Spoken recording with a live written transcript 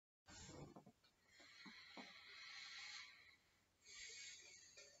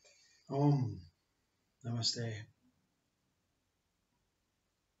Om. Namaste.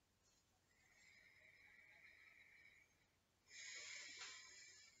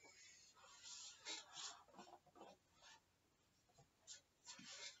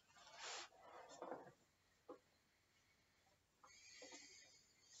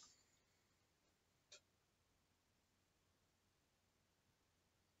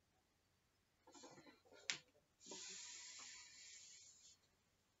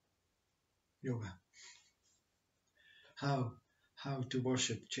 Yoga. How to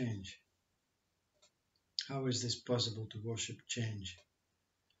worship change? How is this possible to worship change?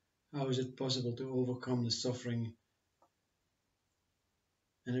 How is it possible to overcome the suffering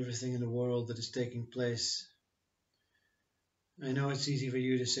and everything in the world that is taking place? I know it's easy for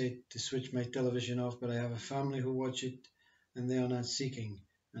you to say to switch my television off, but I have a family who watch it and they are not seeking,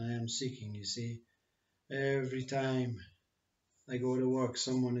 and I am seeking, you see. Every time I go to work,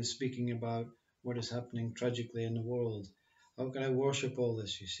 someone is speaking about what is happening tragically in the world. How can I worship all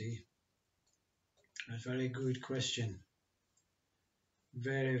this, you see? A very good question.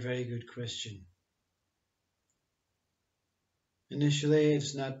 Very, very good question. Initially,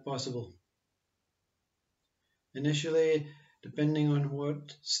 it's not possible. Initially, depending on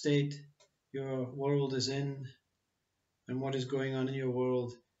what state your world is in and what is going on in your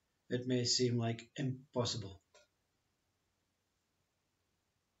world, it may seem like impossible.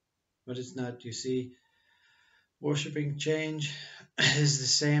 But it's not, you see. Worshipping change is the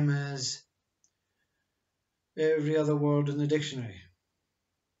same as every other word in the dictionary.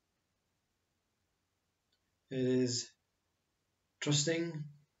 It is trusting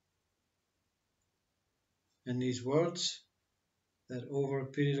in these words that over a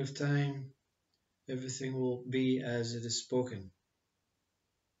period of time, everything will be as it is spoken.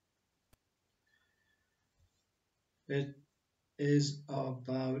 It is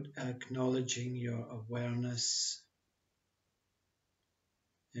about acknowledging your awareness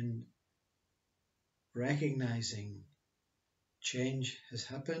and recognizing change has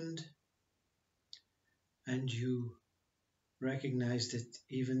happened, and you recognized it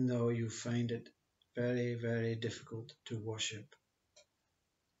even though you find it very, very difficult to worship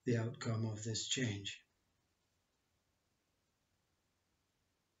the outcome of this change.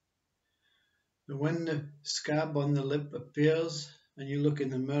 And when the scab on the lip appears and you look in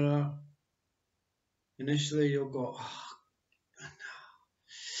the mirror, initially you'll go,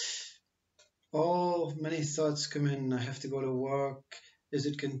 oh, many thoughts come in. I have to go to work. Is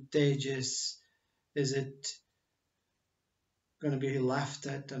it contagious? Is it going to be laughed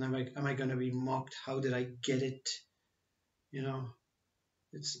at? And am I going to be mocked? How did I get it? You know,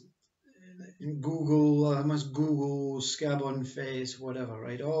 it's in Google, I must Google scab on face, whatever,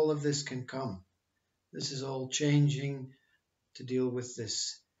 right? All of this can come. This is all changing to deal with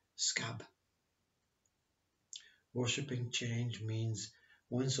this scab. Worshipping change means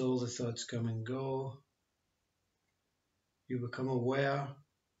once all the thoughts come and go, you become aware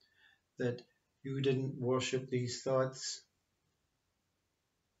that you didn't worship these thoughts,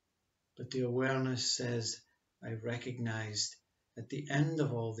 but the awareness says, I recognized at the end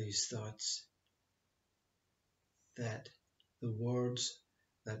of all these thoughts that the words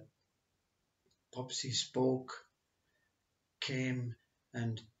that Popsy spoke came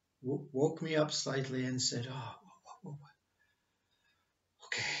and woke me up slightly and said, oh,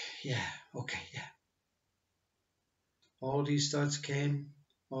 okay, yeah. All these thoughts came,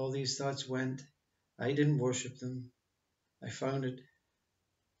 all these thoughts went. I didn't worship them. I found it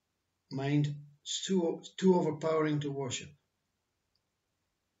mind too overpowering to worship.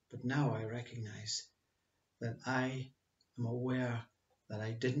 But now I recognize that I am aware that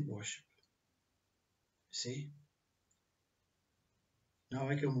I didn't worship. See? Now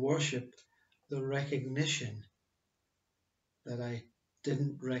I can worship the recognition that I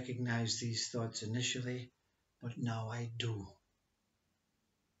didn't recognize these thoughts initially, but now I do.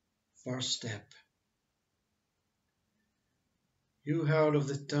 First step. You heard of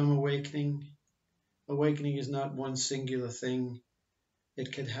the term awakening? Awakening is not one singular thing.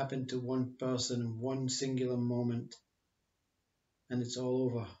 It can happen to one person in one singular moment, and it's all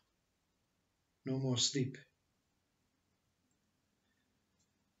over. No more sleep.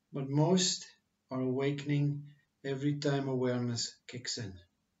 But most are awakening every time awareness kicks in.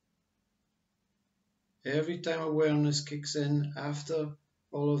 Every time awareness kicks in after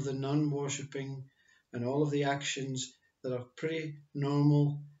all of the non-worshipping and all of the actions that are pretty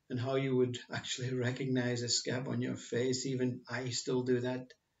normal and how you would actually recognize a scab on your face. Even I still do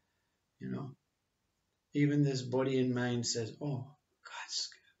that, you know. Even this body and mind says, oh, God's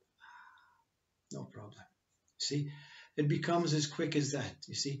no problem. See, it becomes as quick as that.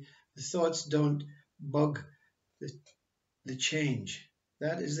 You see, The thoughts don't bug the change.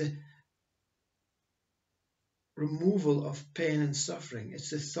 That is the removal of pain and suffering.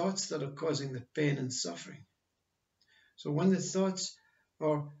 It's the thoughts that are causing the pain and suffering. So when the thoughts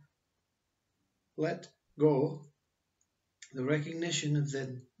are let go, the recognition of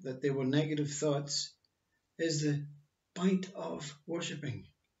them that they were negative thoughts is the point of worshipping.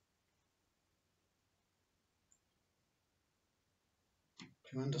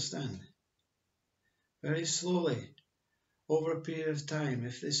 Do you understand? Very slowly, over a period of time,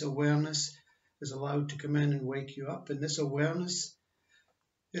 if this awareness is allowed to come in and wake you up, and this awareness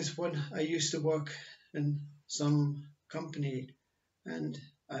is when I used to work in some company and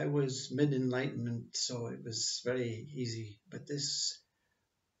I was mid-enlightenment, so it was very easy. But this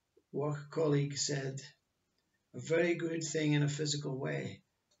work colleague said a very good thing in a physical way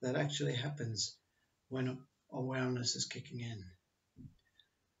that actually happens when awareness is kicking in.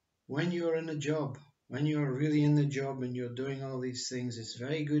 When you're in a job, when you're really in the job and you're doing all these things, it's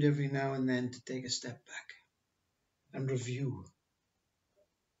very good every now and then to take a step back and review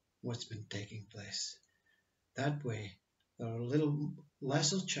what's been taking place. That way, there are a little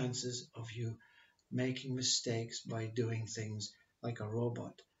lesser chances of you making mistakes by doing things like a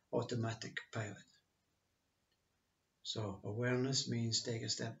robot, automatic pilot. So awareness means take a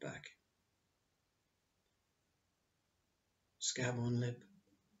step back. Scab on lip.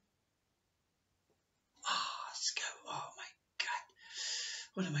 Scab. Oh my God.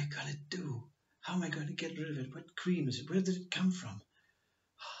 What am I going to do? How am I going to get rid of it? What cream is it? Where did it come from?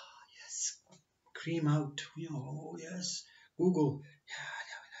 Yes. Cream out. Oh, yes. Google.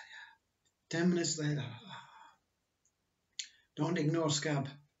 10 minutes later. Don't ignore scab.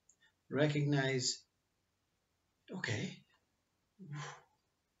 Recognize. Okay.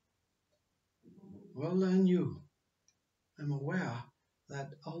 Well done, you. I'm aware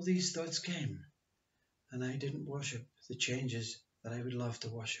that all these thoughts came and I didn't worship the changes that I would love to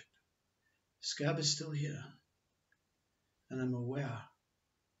worship. Scab is still here and I'm aware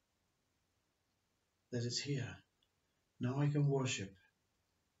that it's here. Now I can worship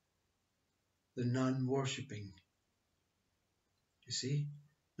the non-worshipping. You see?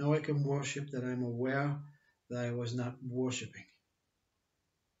 Now I can worship that I'm aware that I was not worshipping.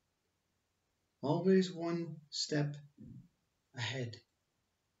 Always one step ahead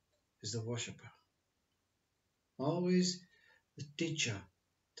is the worshipper. Always the teacher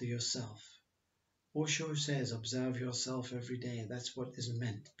to yourself. Osho says, observe yourself every day. That's what is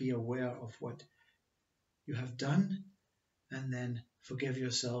meant. Be aware of what you have done and then forgive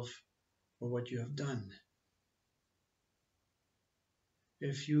yourself for what you have done.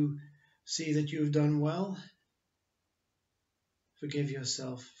 If you see that you've done well, forgive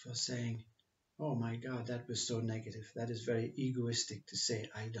yourself for saying, oh my God, that was so negative. That is very egoistic to say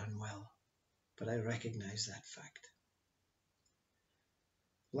I done well. But I recognize that fact.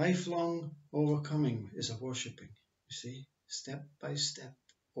 Lifelong overcoming is a worshipping. You see, step by step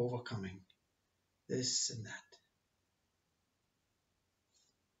overcoming this and that.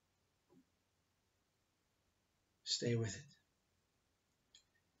 Stay with it.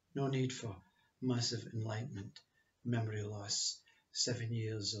 No need for massive enlightenment, memory loss, 7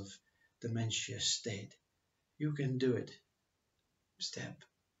 years of dementia state. You can do it step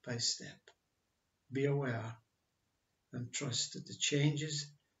by step. Be aware and trust that the changes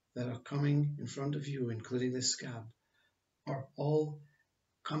that are coming in front of you, including the scab, are all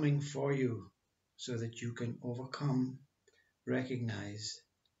coming for you so that you can overcome, recognize,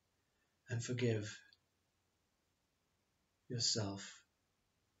 and forgive yourself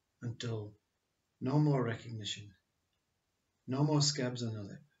until no more recognition, no more scabs on the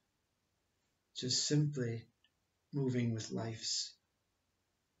lip, just simply moving with life's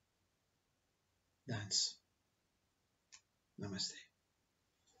dance. Namaste.